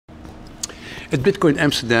At Bitcoin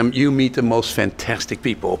Amsterdam, you meet the most fantastic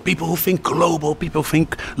people. People who think global, people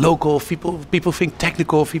think local, people think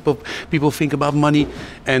technical, people think about money.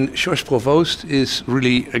 And Sjors Provoost is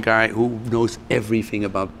really a guy who knows everything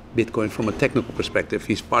about Bitcoin from a technical perspective.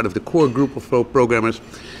 He's part of the core group of programmers.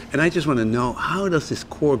 And I just want to know, how does this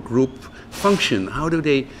core group function? How do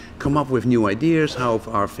they come up with new ideas? How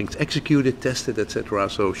are things executed, tested, etc.?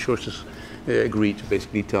 So Sjors has agreed to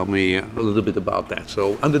basically tell me a little bit about that.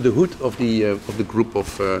 So under the hood of the group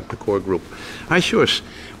of the core group. Hi Sjors.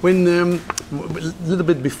 When a little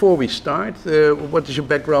bit before we start, what is your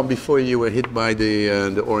background before you were hit by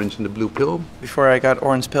the orange and the blue pill? Before I got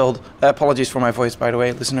orange pilled, apologies for my voice, by the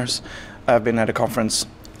way, listeners. I've been at a conference.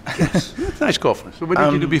 Yes. Nice conference. So what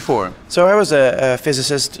did you do before? So I was a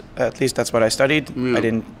physicist, at least that's what I studied. Yeah. I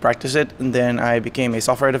didn't practice it, and then I became a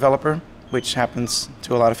software developer, which happens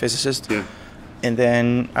to a lot of physicists. Yeah. And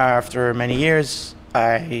then after many years,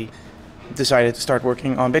 I decided to start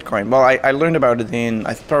working on Bitcoin. Well, I learned about it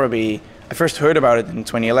I first heard about it in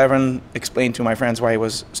 2011, explained to my friends why it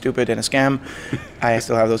was stupid and a scam. I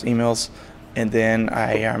still have those emails. And then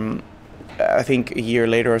I think a year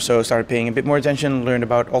later or so, started paying a bit more attention, learned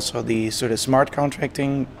about also the sort of smart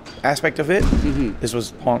contracting aspect of it. Mm-hmm. This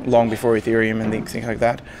was long before Ethereum and things like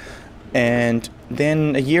that. And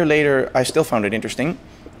then a year later, I still found it interesting.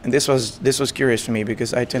 And this was curious for me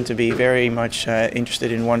because I tend to be very much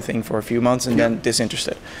interested in one thing for a few months and then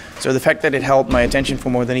disinterested. So the fact that it held my attention for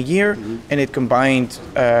more than a year, and it combined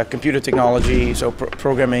computer technology, so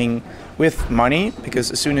programming with money, because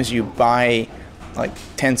as soon as you buy like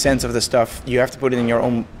 10 cents of the stuff, you have to put it in your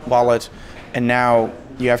own wallet, and now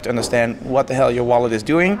you have to understand what the hell your wallet is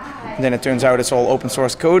doing. And then it turns out it's all open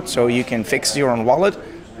source code, so you can fix your own wallet,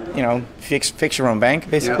 you know, fix your own bank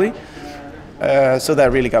basically. Yeah. So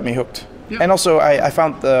that really got me hooked. Yeah. And also I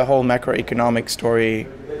found the whole macroeconomic story,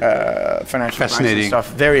 financial crisis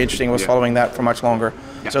stuff very interesting. I was following that for much longer.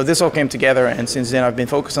 Yeah. So this all came together, and since then I've been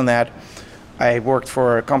focused on that. I worked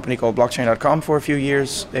for a company called blockchain.com for a few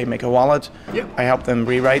years. They make a wallet. Yep. I helped them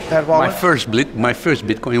rewrite that wallet. My first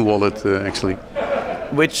Bitcoin wallet, actually.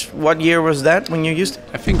 What year was that when you used it?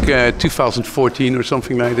 I think 2014 or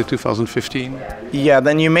something like that, 2015. Yeah,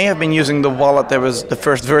 then you may have been using the wallet that was the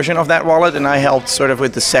first version of that wallet, and I helped sort of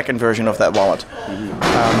with the second version of that wallet.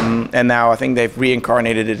 Mm-hmm. And now I think they've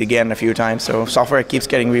reincarnated it again a few times, so software keeps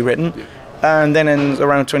getting rewritten. Yeah. And then in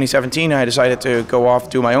around 2017, I decided to go off,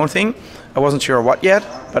 do my own thing. I wasn't sure what yet,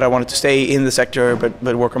 but I wanted to stay in the sector,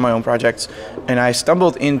 but work on my own projects. And I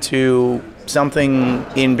stumbled into something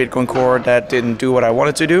in Bitcoin Core that didn't do what I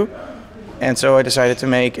wanted to do. And so I decided to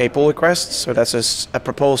make a pull request. So that's a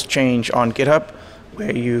proposed change on GitHub,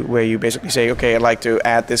 where you basically say, okay, I'd like to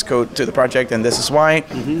add this code to the project, and this is why.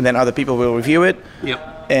 Mm-hmm. And then other people will review it.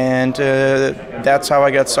 Yep. And that's how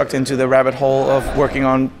I got sucked into the rabbit hole of working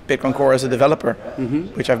on Bitcoin Core as a developer,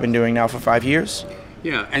 which I've been doing now for 5 years.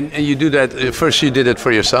 Yeah, and you do that, first you did it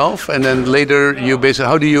for yourself, and then later you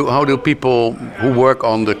basically, how do people who work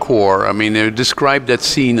on the core, I mean, describe that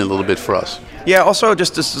scene a little bit for us. Yeah, also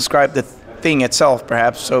just to describe the thing itself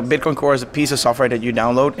perhaps. So Bitcoin Core is a piece of software that you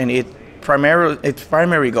download, and its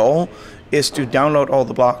primary goal is to download all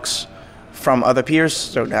the blocks from other peers,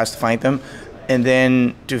 so it has to find them, and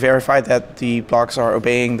then to verify that the blocks are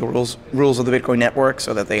obeying the rules of the Bitcoin network,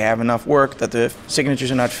 so that they have enough work, that the signatures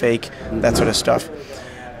are not fake, that sort of stuff.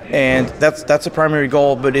 And that's a primary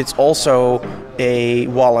goal, but it's also a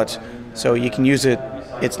wallet, so you can use it.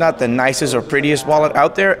 It's not the nicest or prettiest wallet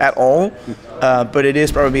out there at all, but it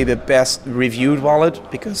is probably the best reviewed wallet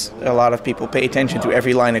because a lot of people pay attention to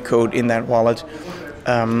every line of code in that wallet.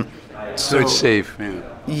 So it's safe.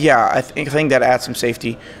 Yeah, I think that adds some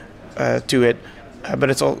safety to it, but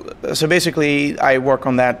it's all. So basically, I work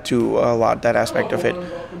on that too a lot. That aspect of it.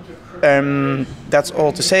 That's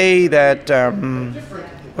all to say that.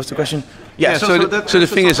 What's the question? Yeah, so the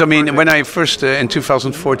thing is, I mean, when I first, in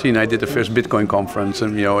 2014, I did the first Bitcoin conference,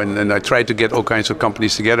 and and I tried to get all kinds of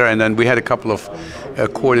companies together, and then we had a couple of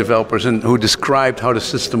core developers who described how the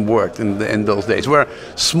system worked in those days. We're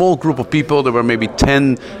a small group of people, there were maybe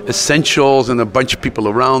 10 essentials and a bunch of people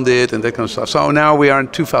around it and that kind of stuff. So now we are in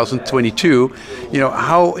 2022,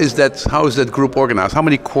 how is that group organized? How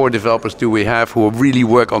many core developers do we have who really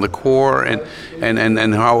work on the core, and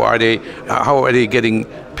how are they getting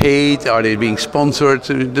paid? Are they being sponsored?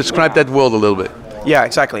 Describe that world a little bit. Yeah,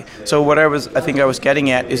 exactly. So what I think I was getting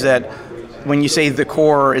at is that when you say the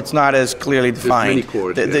core, it's not as clearly defined. There's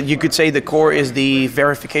many cores, You could say the core is the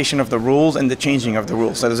verification of the rules and the changing of the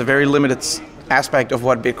rules. So there's a very limited aspect of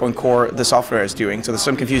what Bitcoin Core, the software, is doing. So there's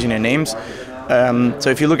some confusion in names. So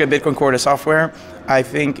if you look at Bitcoin Core, the software, I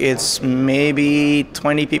think it's maybe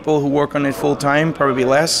 20 people who work on it full time, probably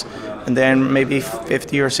less, and then maybe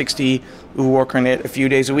 50 or 60 who work on it a few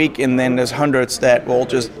days a week, and then there's hundreds that will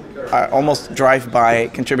just almost drive-by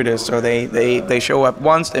contributors. So they show up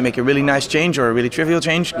once, they make a really nice change or a really trivial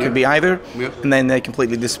change, could be either, and then they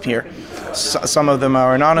completely disappear. Some of them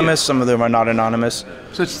are anonymous, some of them are not anonymous.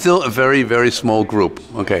 So it's still a very, very small group.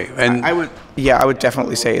 Okay, and I would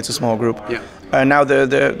definitely say it's a small group. Yeah. Now,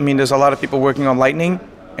 there's a lot of people working on Lightning,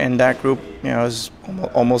 and that group, is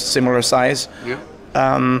almost similar size.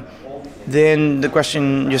 Yeah. Then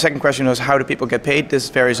your second question was, how do people get paid? This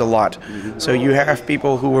varies a lot. So you have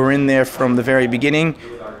people who were in there from the very beginning,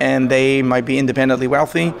 and they might be independently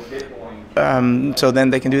wealthy. So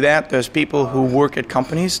then they can do that. There's people who work at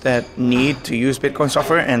companies that need to use Bitcoin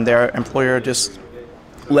software, and their employer just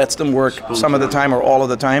lets them work some of the time or all of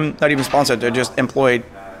the time. Not even sponsored, they're just employed,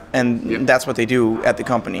 and that's what they do at the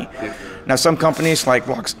company. Now, some companies like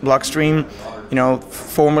Blockstream,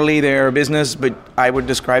 formerly they're a business, but I would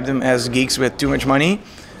describe them as geeks with too much money.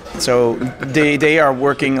 So they are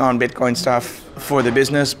working on Bitcoin stuff for the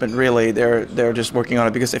business, but really they're just working on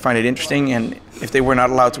it because they find it interesting, and if they were not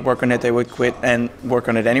allowed to work on it, they would quit and work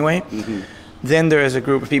on it anyway. Then there is a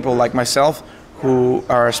group of people like myself who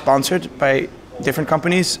are sponsored by different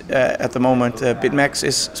companies. At the moment, BitMEX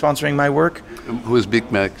is sponsoring my work. Who is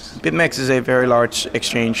BitMEX? BitMEX is a very large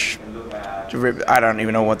exchange. I don't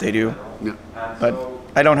even know what they do, but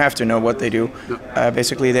I don't have to know what they do.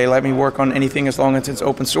 Basically, they let me work on anything as long as it's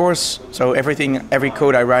open source. So every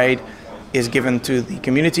code I write is given to the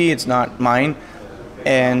community. It's not mine,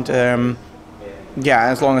 and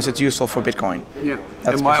as long as it's useful for Bitcoin. Yeah.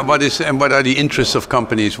 And what are the interests of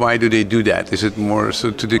companies? Why do they do that? Is it more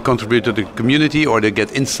so to contribute to the community, or they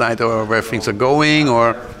get insight over where things are going,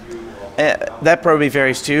 or? That probably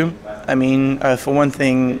varies too. I mean, for one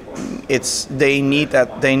thing, they need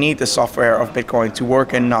the software of Bitcoin to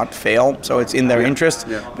work and not fail. So it's in their interest.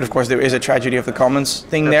 But of course, there is a tragedy of the commons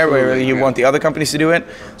thing there, where you want the other companies to do it.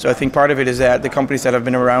 So I think part of it is that the companies that have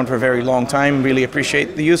been around for a very long time really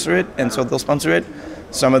appreciate the use of it, and so they'll sponsor it.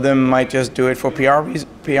 Some of them might just do it for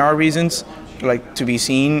PR reasons, like to be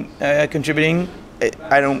seen contributing.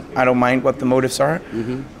 I don't mind what the motives are.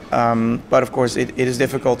 But of course, it is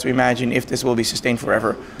difficult to imagine if this will be sustained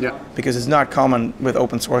forever. Because it's not common with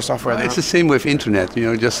open source software. It's the same with internet.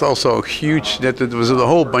 Just also huge that there was a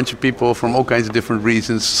whole bunch of people from all kinds of different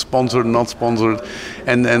reasons, sponsored, not sponsored,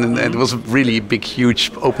 and it was a really big,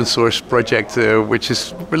 huge open source project, which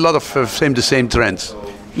is a lot of the same trends.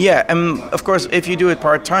 Yeah, and of course, if you do it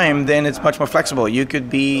part-time, then it's much more flexible. You could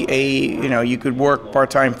be you could work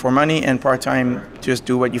part-time for money and part-time just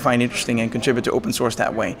do what you find interesting and contribute to open source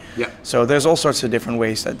that way. So there's all sorts of different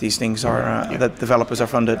ways that these things are, that developers are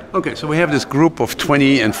funded. Okay, so we have this group of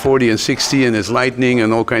 20 and 40 and 60, and there's Lightning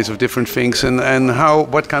and all kinds of different things. And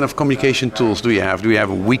what kind of communication tools do you have? Do you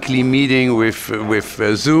have a weekly meeting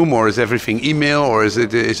with Zoom, or is everything email, or is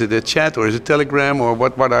it a chat, or is it Telegram, or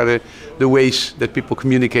what are the ways that people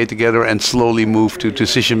communicate together and slowly move to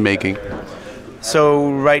decision making?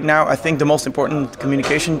 So right now, I think the most important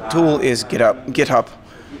communication tool is GitHub.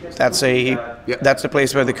 That's the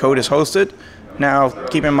place where the code is hosted. Now,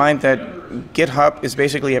 keep in mind that GitHub is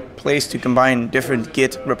basically a place to combine different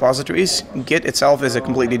Git repositories. Git itself is a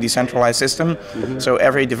completely decentralized system, so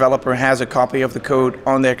every developer has a copy of the code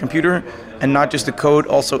on their computer, and not just the code,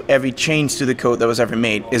 also every change to the code that was ever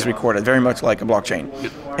made is recorded, very much like a blockchain.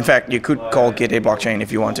 In fact, you could call Git a blockchain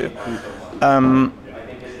if you want to.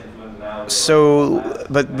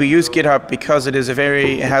 But we use GitHub because it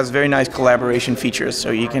has very nice collaboration features.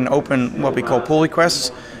 So you can open what we call pull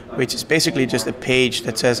requests, which is basically just a page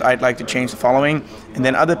that says, I'd like to change the following. And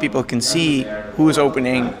then other people can see who is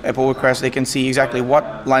opening a pull request. They can see exactly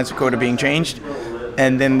what lines of code are being changed.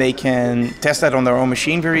 And then they can test that on their own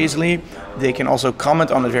machine very easily. They can also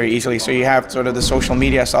comment on it very easily. So you have sort of the social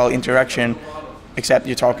media style interaction, except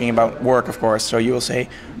you're talking about work, of course. So you will say,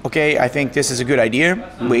 okay, I think this is a good idea.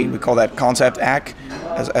 We call that concept ACK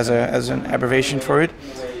as an abbreviation for it.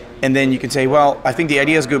 And then you can say, well, I think the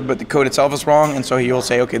idea is good, but the code itself is wrong. And so you'll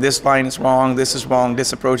say, okay, this line is wrong, this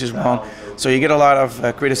approach is wrong. So you get a lot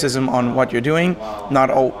of criticism on what you're doing.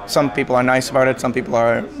 Some people are nice about it, some people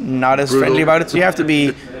are not as friendly about it. So you have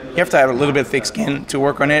to have a little bit of thick skin to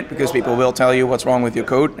work on it, because people will tell you what's wrong with your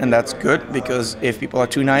code, and that's good, because if people are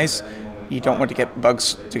too nice, you don't want to get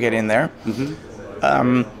bugs to get in there.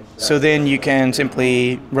 So then you can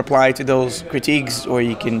simply reply to those critiques, or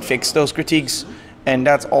you can fix those critiques, and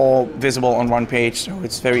that's all visible on one page. So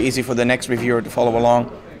it's very easy for the next reviewer to follow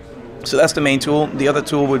along. So that's the main tool. The other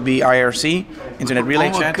tool would be IRC, Internet Relay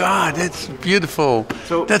Chat. Oh my God, that's beautiful.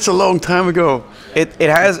 So that's a long time ago. It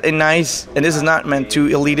has a nice, and this is not meant to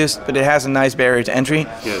elitist, but it has a nice barrier to entry.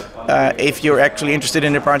 Yeah. If you're actually interested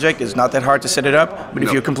in the project, it's not that hard to set it up. But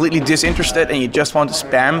if you're completely disinterested and you just want to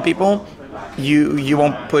spam people, you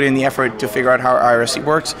won't put in the effort to figure out how IRC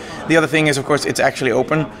works. The other thing is, of course, it's actually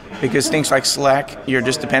open, because things like Slack, you're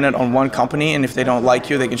just dependent on one company, and if they don't like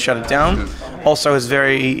you, they can shut it down. Also, it's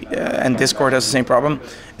very, and Discord has the same problem,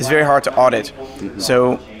 it's very hard to audit.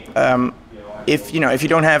 So if you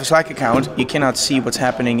don't have a Slack account, you cannot see what's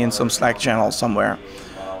happening in some Slack channel somewhere.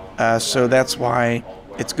 So that's why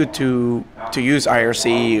it's good to use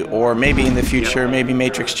IRC, or maybe in the future, maybe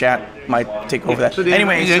Matrix Chat might take over that. So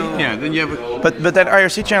anyway, then you have but that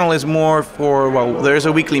IRC channel is more for, well, there's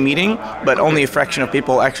a weekly meeting, but only a fraction of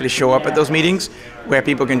people actually show up at those meetings, where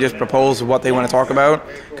people can just propose what they want to talk about.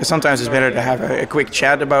 Because sometimes it's better to have a quick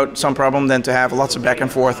chat about some problem than to have lots of back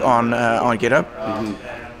and forth on GitHub.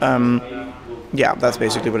 Yeah, that's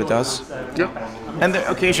basically what it does. Yeah. And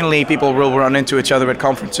occasionally people will run into each other at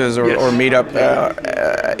conferences or meet up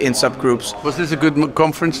in subgroups. Was this a good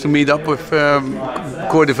conference to meet up with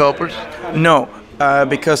core developers? No,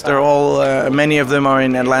 because they're all, many of them are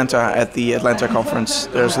in Atlanta at the Atlanta conference.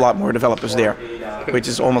 There's a lot more developers there, which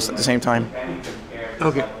is almost at the same time.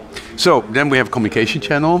 Okay. So then we have a communication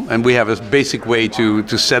channel, and we have a basic way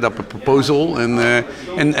to set up a proposal, and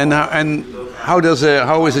how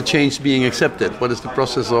is a change being accepted? What is the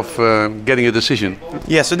process of getting a decision?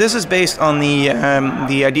 Yeah, so this is based on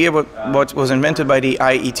the idea what was invented by the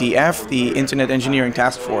IETF, the Internet Engineering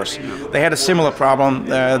Task Force. They had a similar problem.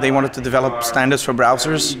 They wanted to develop standards for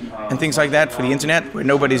browsers and things like that for the internet, where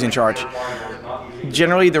nobody's in charge.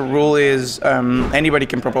 Generally, the rule is anybody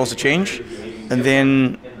can propose a change, and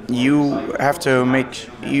then you have to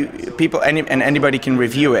and anybody can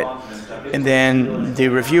review it. And then the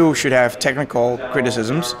review should have technical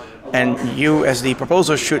criticisms, and you as the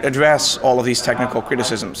proposer should address all of these technical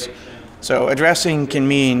criticisms. So addressing can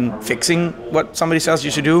mean fixing what somebody says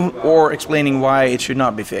you should do, or explaining why it should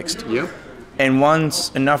not be fixed. Yeah. And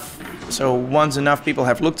once enough people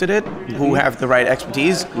have looked at it, who have the right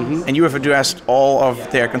expertise, and you have addressed all of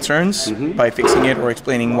their concerns by fixing it or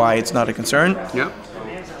explaining why it's not a concern,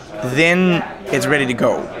 then it's ready to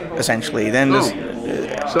go, essentially. Then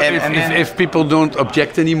So if people don't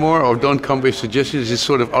object anymore or don't come with suggestions, it's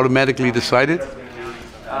sort of automatically decided?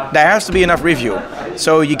 There has to be enough review.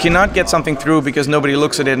 So you cannot get something through because nobody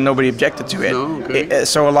looks at it and nobody objected to it. No, okay.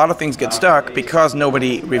 So a lot of things get stuck because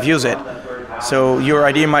nobody reviews it. So your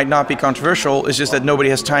idea might not be controversial, it's just that nobody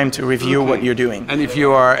has time to review what you're doing. And if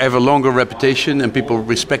you have a longer reputation and people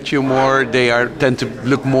respect you more, they tend to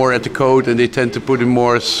look more at the code, and they tend to put in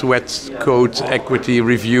more sweat code equity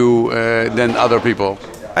review than other people.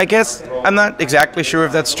 I guess I'm not exactly sure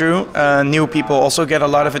if that's true. New people also get a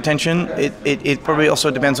lot of attention. It probably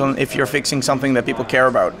also depends on if you're fixing something that people care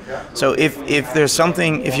about. So if there's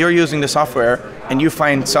something, if you're using the software and you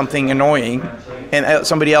find something annoying, and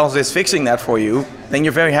somebody else is fixing that for you, then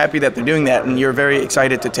you're very happy that they're doing that, and you're very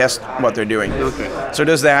excited to test what they're doing. Okay. So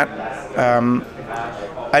there's that.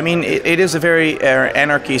 I mean, it is a very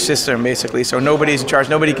anarchy system, basically. So nobody's in charge.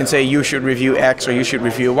 Nobody can say you should review X or you should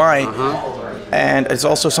review Y. And it's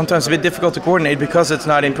also sometimes a bit difficult to coordinate because it's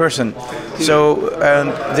not in person. So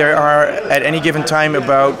there are at any given time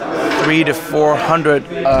about 300 to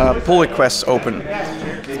 400 pull requests open.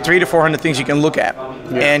 300 to 400 things you can look at.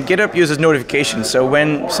 And GitHub uses notifications. So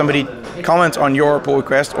when somebody comments on your pull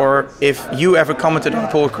request, or if you ever commented on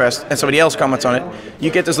a pull request and somebody else comments on it,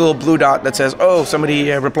 you get this little blue dot that says, oh,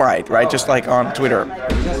 somebody replied, right? Just like on Twitter.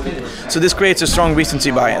 So this creates a strong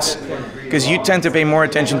recency bias, because you tend to pay more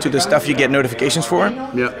attention to the stuff you get notifications for.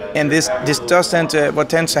 Yeah. And this does tend to, what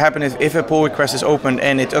tends to happen is if a pull request is opened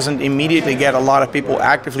and it doesn't immediately get a lot of people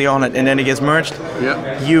actively on it and then it gets merged,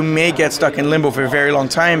 you may get stuck in limbo for a very long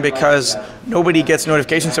time because nobody gets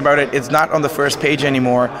notifications about it. It's not on the first page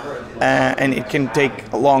anymore, and it can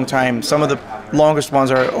take a long time. Some of the longest ones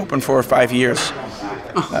are open for 5 years.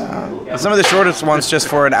 Some of the shortest ones just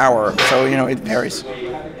for an hour. So, it varies.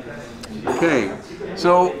 Okay.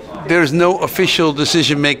 So there's no official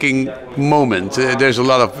decision-making moment. There's a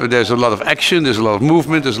lot of action. There's a lot of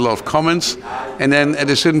movement. There's a lot of comments, and then at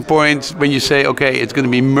a certain point, when you say, okay, it's going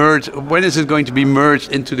to be merged. When is it going to be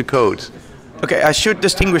merged into the code? Okay, I should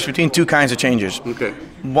distinguish between two kinds of changes. Okay.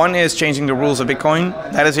 One is changing the rules of Bitcoin.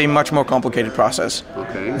 That is a much more complicated process.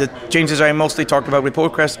 Okay. The changes I mostly talked about with pull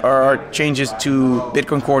requests are changes to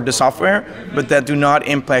Bitcoin Core, the software, but that do not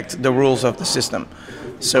impact the rules of the system.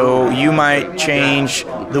 So you might change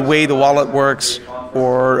the way the wallet works,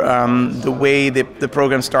 or the way the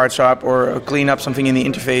program starts up, or clean up something in the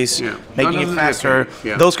interface, making it faster,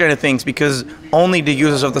 those kind of things, because only the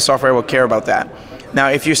users of the software will care about that. Now,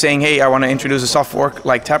 if you're saying, hey, I want to introduce a soft fork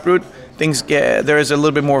like Taproot, there is a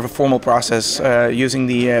little bit more of a formal process using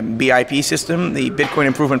the BIP system, the Bitcoin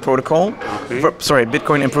Improvement Protocol.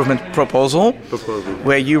 Bitcoin Improvement Proposal,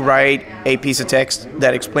 where you write a piece of text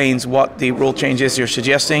that explains what the rule changes you're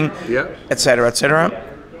suggesting, etc., etc.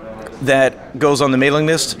 That goes on the mailing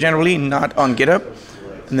list generally, not on GitHub.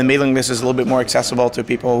 And the mailing list is a little bit more accessible to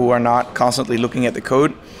people who are not constantly looking at the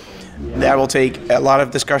code. That will take a lot of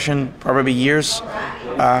discussion, probably years.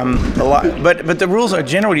 But the rules are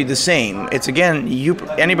generally the same. It's again,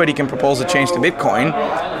 anybody can propose a change to Bitcoin,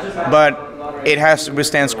 but it has to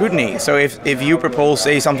withstand scrutiny. So if you propose,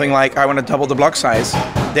 say, something like, I want to double the block size,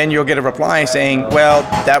 then you'll get a reply saying, well,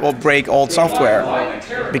 that will break old software,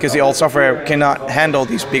 because the old software cannot handle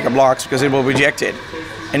these bigger blocks because it will reject it.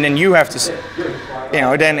 And then you have to,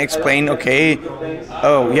 then explain, okay,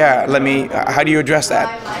 oh yeah, how do you address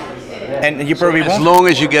that? And you probably won't. As long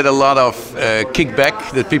as you get a lot of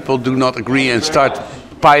kickback that people do not agree and start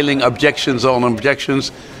piling objections on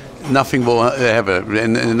objections, nothing will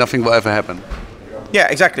nothing will ever happen. Yeah,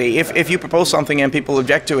 exactly. If you propose something and people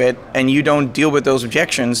object to it and you don't deal with those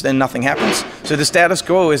objections, then nothing happens. So the status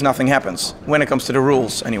quo is nothing happens when it comes to the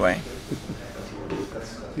rules, anyway.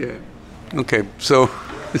 Yeah. Okay. So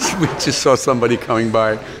we just saw somebody coming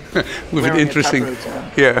by with an interesting,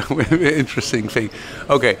 interesting thing.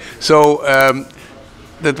 Okay. So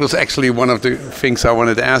that was actually one of the things I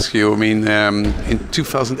wanted to ask you. I mean, in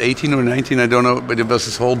 2018 or 19, I don't know, but there was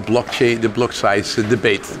this whole blockchain, the block size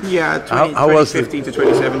debate. Yeah, 2015 to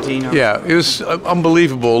 2017. Yeah, it was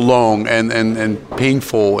unbelievable long and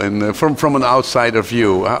painful, and from an outsider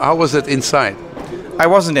view. How was it inside? I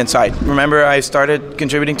wasn't inside. Remember, I started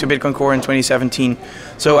contributing to Bitcoin Core in 2017.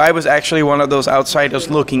 So I was actually one of those outsiders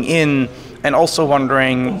looking in and also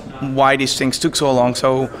wondering why these things took so long.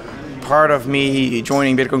 So part of me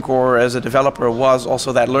joining Bitcoin Core as a developer was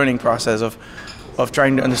also that learning process of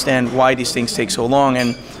trying to understand why these things take so long,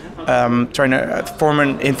 and trying to form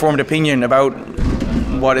an informed opinion about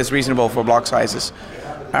what is reasonable for block sizes.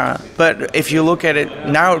 But if you look at it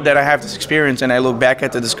now that I have this experience and I look back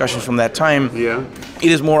at the discussions from that time,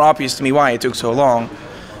 it is more obvious to me why it took so long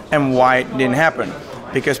and why it didn't happen.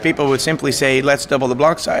 Because people would simply say, let's double the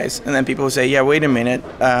block size, and then people would say, yeah, wait a minute,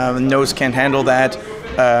 nodes can't handle that,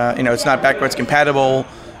 it's not backwards compatible,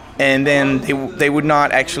 and then they would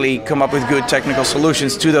not actually come up with good technical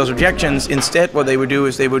solutions to those objections. Instead, what they would do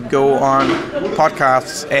is they would go on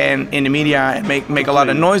podcasts and in the media and make a lot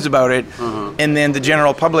of noise about it, and then the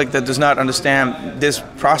general public that does not understand this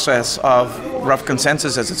process of rough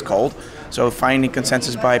consensus, as it's called, so finding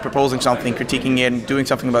consensus by proposing something, critiquing it, doing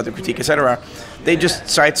something about the critique, etc., they just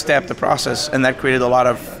sidestep the process, and that created a lot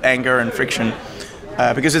of anger and friction.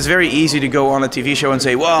 Because it's very easy to go on a TV show and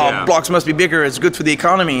say, well, blocks must be bigger, it's good for the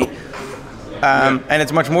economy. And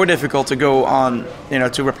it's much more difficult to go on,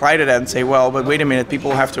 to reply to that and say, well, but wait a minute,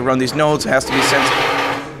 people have to run these nodes, it has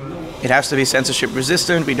to be censorship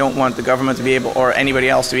resistant, we don't want the government to be able, or anybody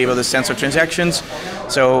else to be able to censor transactions.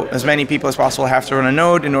 So as many people as possible have to run a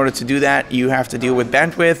node. In order to do that, you have to deal with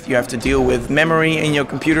bandwidth, you have to deal with memory in your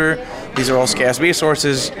computer. These are all scarce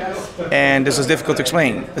resources, and this is difficult to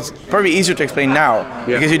explain. It's probably easier to explain now,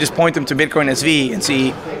 because you just point them to Bitcoin SV and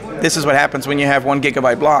see, this is what happens when you have 1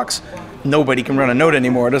 gigabyte blocks. Nobody can run a node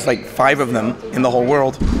anymore. There's like 5 of them in the whole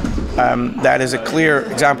world. That is a clear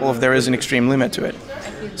example of there is an extreme limit to it.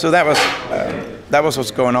 So that was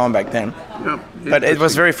what's going on back then. But it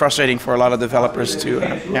was very frustrating for a lot of developers to,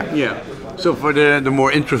 So for the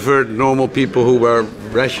more introvert, normal people who were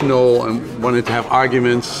rational and wanted to have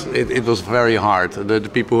arguments, it was very hard. The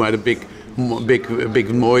people who had a big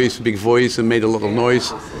voice and made a lot of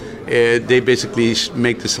noise, they basically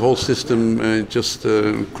make this whole system just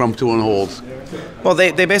crumb to a halt. Well,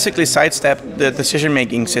 they basically sidestep the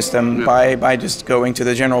decision-making system by just going to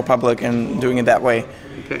the general public and doing it that way.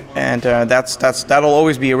 Okay. And that'll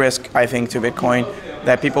always be a risk, I think, to Bitcoin,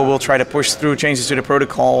 that people will try to push through changes to the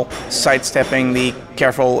protocol, sidestepping the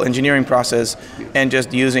careful engineering process and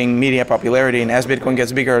just using media popularity. And as Bitcoin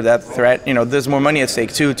gets bigger, that threat, there's more money at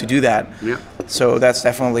stake too to do that. Yeah. So that's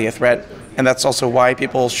definitely a threat. And that's also why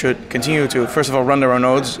people should continue to, first of all, run their own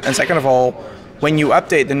nodes. And second of all, when you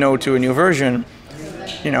update the node to a new version,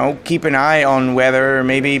 keep an eye on whether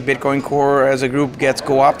maybe Bitcoin Core as a group gets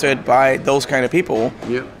co-opted by those kind of people.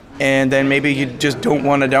 Yeah. And then maybe you just don't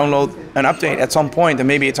want to download an update at some point. There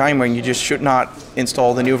may be a time when you just should not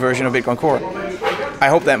install the new version of Bitcoin Core. I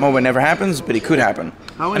hope that moment never happens, but it could happen.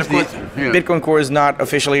 How And is of course, Bitcoin Core is not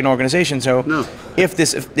officially an organization, so No. if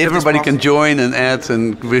Everybody can join and add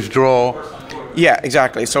and withdraw. Yeah,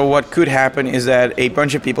 exactly. So what could happen is that a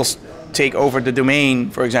bunch of people take over the domain,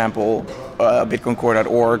 for example,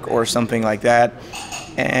 bitcoincore.org or something like that,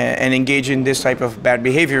 and engage in this type of bad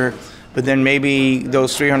behavior. But then maybe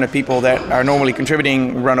those 300 people that are normally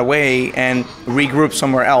contributing run away and regroup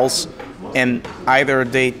somewhere else, and either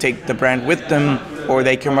they take the brand with them or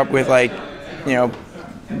they come up with like, you know,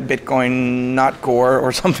 Bitcoin not core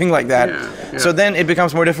or something like that. Yeah. So then it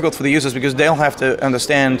becomes more difficult for the users because they'll have to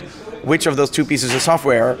understand which of those two pieces of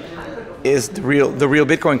software is the real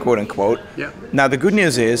Bitcoin, quote unquote. Yeah. Now the good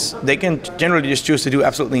news is they can generally just choose to do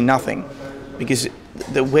absolutely nothing, because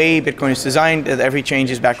the way Bitcoin is designed, that every change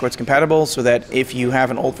is backwards compatible, so that if you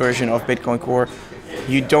have an old version of Bitcoin Core,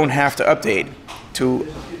 you don't have to update to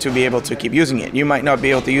be able to keep using it. You might not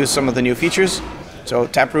be able to use some of the new features. So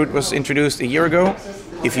Taproot was introduced a year ago.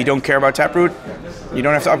 If you don't care about Taproot, you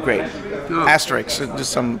don't have to upgrade. No. Asterisk,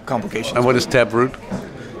 just some complications. And what is Taproot?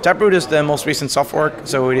 Taproot is the most recent soft fork,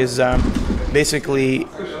 so it is basically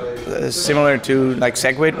similar to like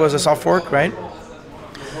Segwit was a soft fork, right?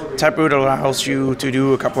 Taproot allows you to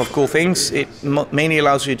do a couple of cool things. It mainly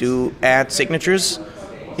allows you to add signatures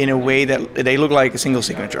in a way that they look like a single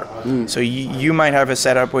signature. So you might have a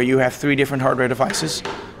setup where you have 3 different hardware devices,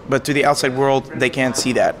 but to the outside world, they can't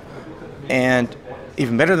see that. And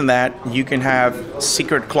even better than that, you can have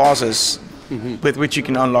secret clauses with which you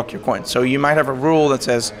can unlock your coin. So you might have a rule that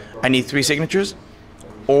says, I need 3 signatures,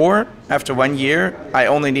 or after 1 year, I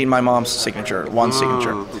only need my mom's signature, one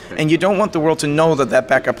signature. Okay. And you don't want the world to know that that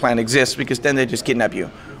backup plan exists, because then they just kidnap you,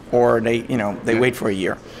 or they wait for a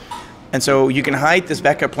year. And so you can hide this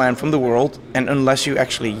backup plan from the world, and unless you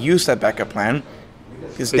actually use that backup plan,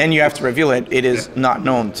 because then you have to reveal it, it is not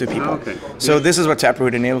known to people. Okay. So this is what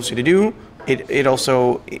Taproot enables you to do. It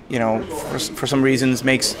also, for some reasons,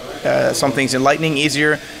 makes some things in Lightning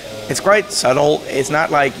easier. It's quite subtle. It's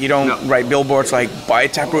not like you don't write billboards like, buy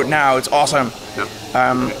Taproot now, it's awesome.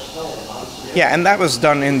 No. Yeah, and that was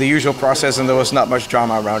done in the usual process, and there was not much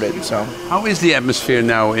drama around it. So How is the atmosphere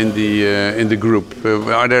now in the group?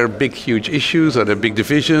 Are there big, huge issues? Are there big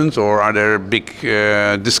divisions, or are there big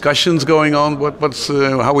discussions going on?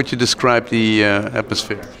 How would you describe the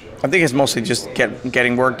atmosphere? I think it's mostly just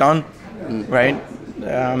getting work done, right?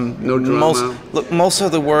 No drama. Most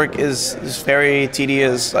of the work is very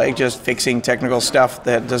tedious, like just fixing technical stuff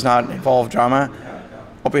that does not involve drama.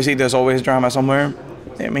 Obviously, there's always drama somewhere.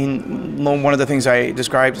 I mean, one of the things I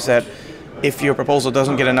described is that if your proposal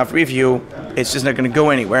doesn't get enough review, it's just not going to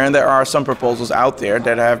go anywhere. And there are some proposals out there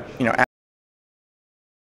that have,